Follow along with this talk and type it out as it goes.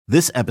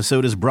This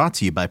episode is brought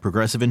to you by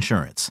Progressive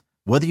Insurance.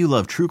 Whether you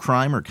love true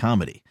crime or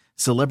comedy,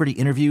 celebrity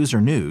interviews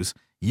or news,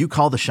 you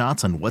call the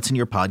shots on what's in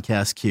your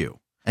podcast queue.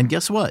 And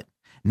guess what?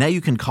 Now you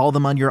can call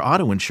them on your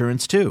auto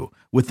insurance too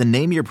with the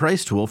Name Your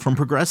Price tool from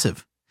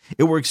Progressive.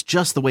 It works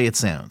just the way it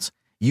sounds.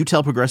 You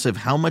tell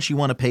Progressive how much you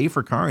want to pay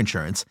for car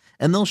insurance,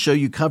 and they'll show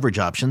you coverage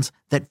options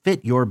that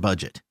fit your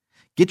budget.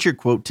 Get your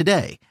quote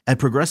today at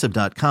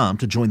Progressive.com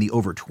to join the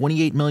over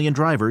 28 million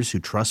drivers who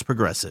trust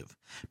Progressive.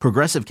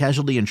 Progressive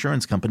Casualty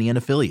Insurance Company and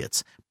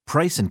Affiliates.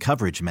 Price and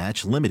coverage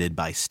match limited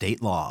by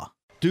state law.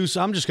 Deuce,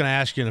 I'm just going to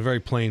ask you in a very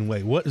plain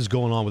way. What is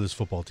going on with this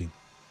football team?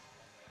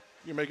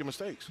 You're making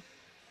mistakes.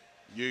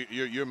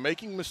 You're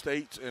making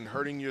mistakes and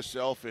hurting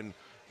yourself, and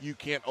you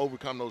can't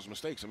overcome those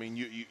mistakes. I mean,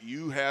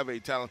 you have a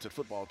talented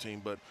football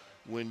team, but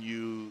when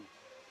you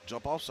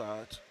jump off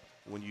sides,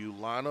 when you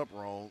line up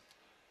wrong,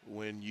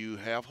 when you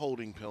have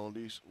holding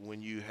penalties,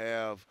 when you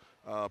have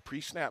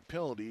pre-snap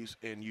penalties,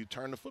 and you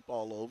turn the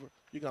football over,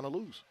 you're going to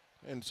lose.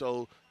 And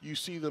so you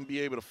see them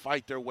be able to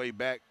fight their way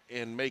back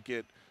and make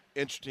it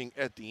interesting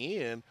at the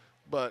end.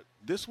 But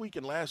this week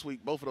and last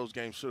week, both of those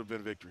games should have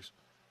been victories.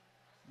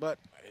 But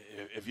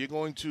if you're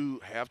going to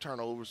have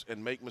turnovers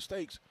and make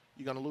mistakes,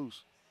 you're going to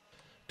lose.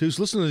 Deuce,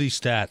 listen to these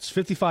stats.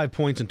 55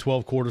 points in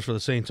 12 quarters for the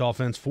Saints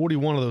offense.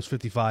 41 of those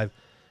 55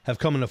 have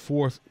come in the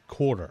fourth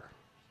quarter.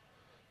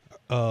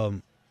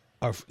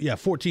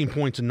 14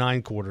 points in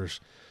 9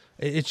 quarters.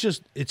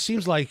 It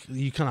seems like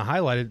you kind of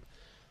highlighted,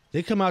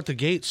 they come out the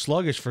gate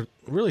sluggish for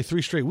really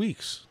 3 straight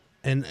weeks.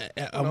 And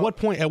at what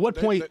point,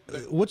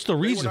 what's the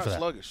reason for that?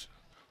 Sluggish.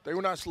 They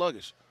were not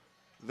sluggish.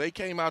 They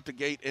came out the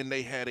gate and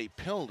they had a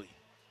penalty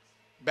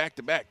back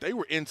to back. They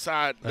were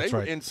inside. That's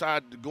right.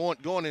 Inside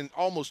going in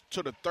almost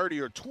to the 30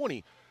 or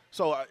 20.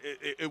 So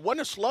it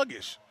wasn't a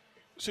sluggish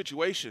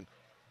situation.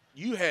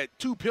 You had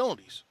 2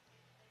 penalties.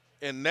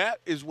 And that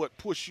is what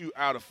pushed you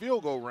out of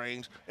field goal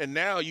range, and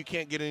now you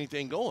can't get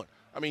anything going.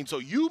 I mean, so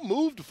you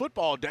moved the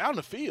football down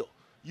the field.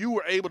 You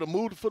were able to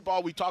move the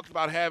football. We talked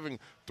about having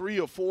 3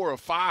 or 4 or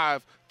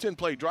 5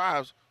 10-play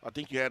drives. I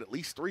think you had at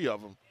least 3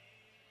 of them,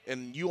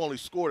 and you only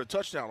scored a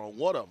touchdown on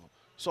 1 of them.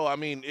 So, I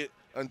mean,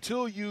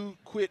 until you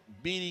quit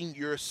beating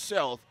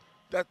yourself,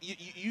 that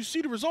you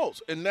see the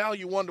results. And now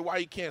you wonder why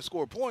you can't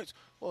score points.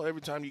 Well, every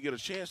time you get a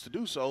chance to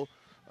do so,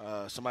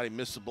 somebody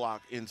misses a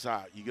block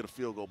inside. You get a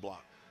field goal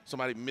block.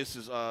 Somebody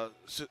misses a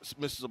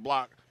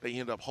block, they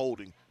end up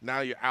holding. Now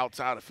you're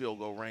outside of field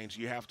goal range.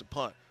 You have to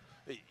punt.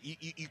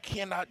 You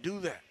cannot do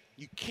that.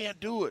 You can't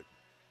do it.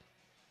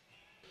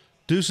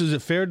 Deuce, is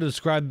it fair to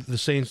describe the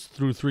Saints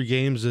through 3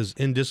 games as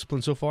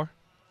indisciplined so far?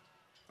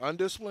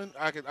 Undisciplined?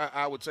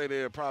 I would say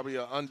they're probably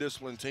an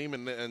undisciplined team,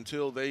 and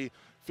until they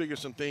figure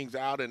some things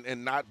out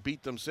and not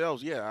beat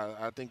themselves,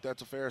 I think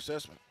that's a fair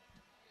assessment.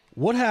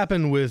 What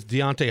happened with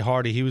Deontay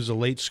Hardy? He was a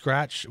late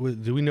scratch.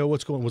 Do we know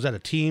what's going on? Was that a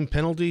team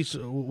penalty?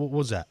 What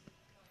was that?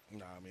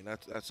 No, I mean,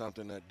 that's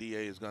something that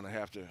DA is going to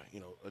have to,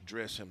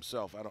 address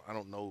himself. I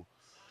don't know.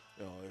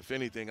 If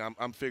anything,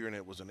 I'm figuring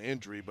it was an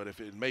injury, but if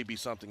it may be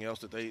something else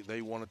that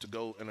they wanted to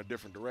go in a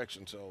different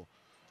direction. So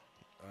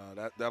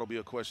that'll be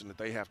a question that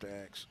they have to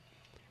ask.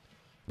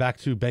 Back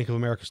to Bank of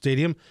America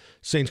Stadium.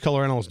 Saints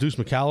color analyst Deuce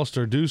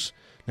McAllister. Deuce,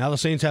 now the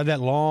Saints have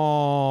that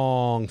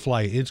long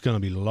flight. It's going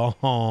to be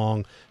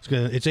long.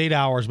 It's 8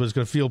 hours, but it's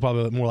going to feel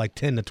probably more like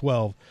 10 to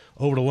 12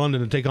 over to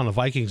London to take on the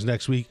Vikings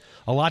next week.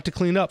 A lot to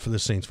clean up for the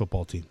Saints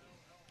football team.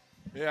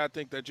 Yeah, I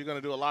think that you're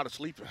going to do a lot of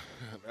sleeping.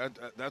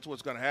 That's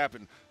what's going to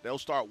happen. They'll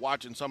start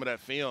watching some of that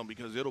film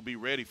because it'll be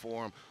ready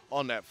for them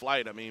on that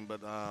flight. I mean,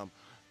 but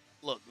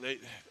look, I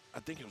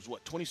think it was,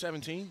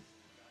 2017?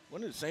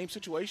 Wasn't it the same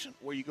situation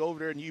where you go over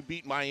there and you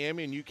beat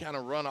Miami and you kind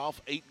of run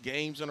off 8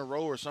 games in a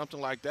row or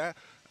something like that?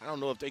 I don't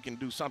know if they can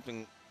do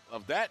something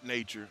of that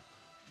nature,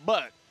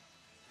 but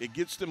it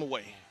gets them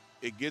away.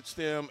 It gets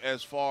them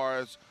as far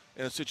as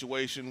in a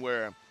situation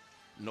where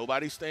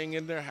nobody's staying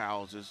in their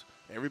houses.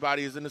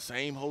 Everybody is in the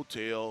same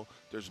hotel.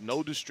 There's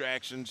no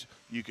distractions.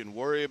 You can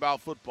worry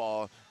about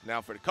football. Now,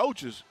 for the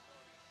coaches,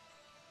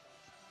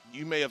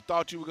 you may have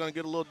thought you were going to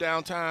get a little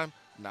downtime.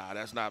 Nah,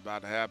 that's not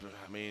about to happen.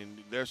 I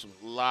mean, there's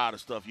a lot of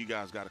stuff you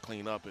guys got to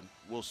clean up, and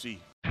we'll see.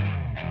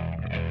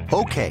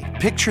 Okay,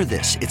 picture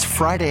this. It's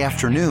Friday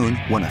afternoon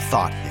when a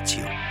thought hits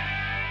you.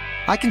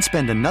 I can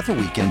spend another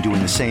weekend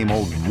doing the same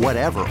old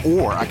whatever,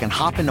 or I can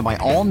hop into my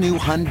all-new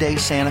Hyundai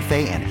Santa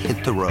Fe and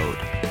hit the road.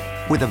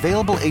 With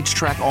available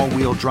H-Track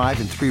all-wheel drive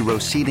and 3-row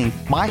seating,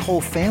 my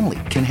whole family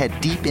can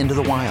head deep into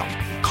the wild.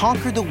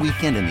 Conquer the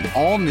weekend in the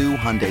all-new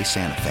Hyundai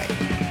Santa Fe.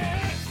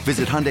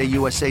 Visit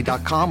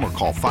HyundaiUSA.com or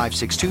call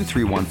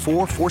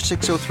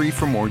 562-314-4603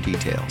 for more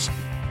details.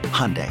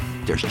 Hyundai,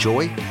 there's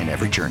joy in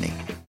every journey.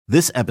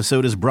 This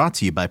episode is brought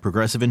to you by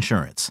Progressive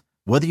Insurance.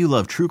 Whether you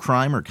love true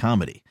crime or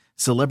comedy,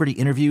 celebrity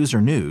interviews or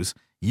news,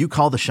 you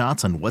call the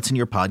shots on what's in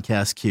your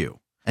podcast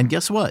queue. And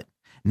guess what?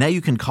 Now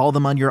you can call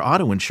them on your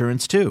auto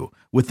insurance too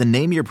with the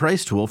Name Your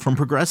Price tool from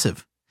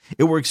Progressive.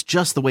 It works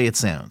just the way it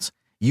sounds.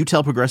 You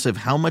tell Progressive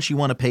how much you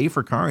want to pay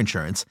for car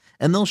insurance,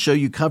 and they'll show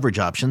you coverage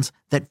options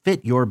that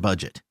fit your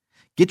budget.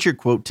 Get your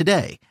quote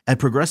today at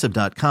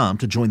Progressive.com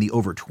to join the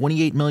over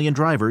 28 million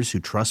drivers who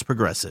trust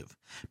Progressive.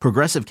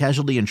 Progressive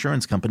Casualty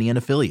Insurance Company and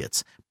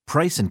Affiliates.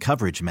 Price and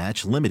coverage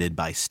match limited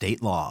by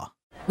state law.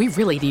 We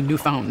really need new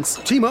phones.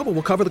 T-Mobile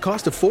will cover the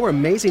cost of 4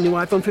 amazing new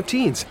iPhone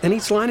 15s, and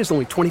each line is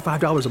only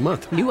 $25 a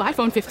month. New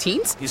iPhone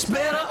 15s? It's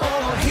better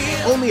over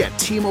here. Only at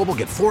T-Mobile,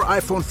 get 4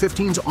 iPhone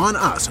 15s on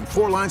us and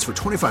 4 lines for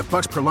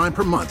 $25 per line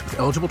per month with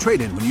eligible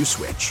trade-in when you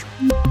switch.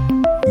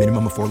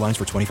 Minimum of 4 lines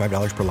for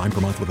 $25 per line per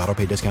month with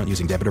autopay discount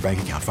using debit or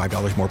bank account.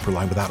 $5 more per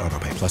line without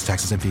autopay, plus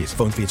taxes and fees.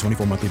 Phone fee at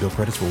 24 monthly bill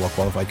credits for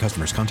well-qualified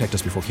customers. Contact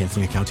us before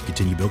canceling account to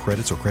continue bill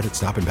credits or credit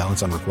stop and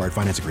balance on required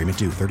finance agreement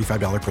due.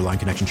 $35 per line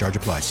connection charge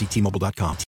applies. See T-Mobile.com.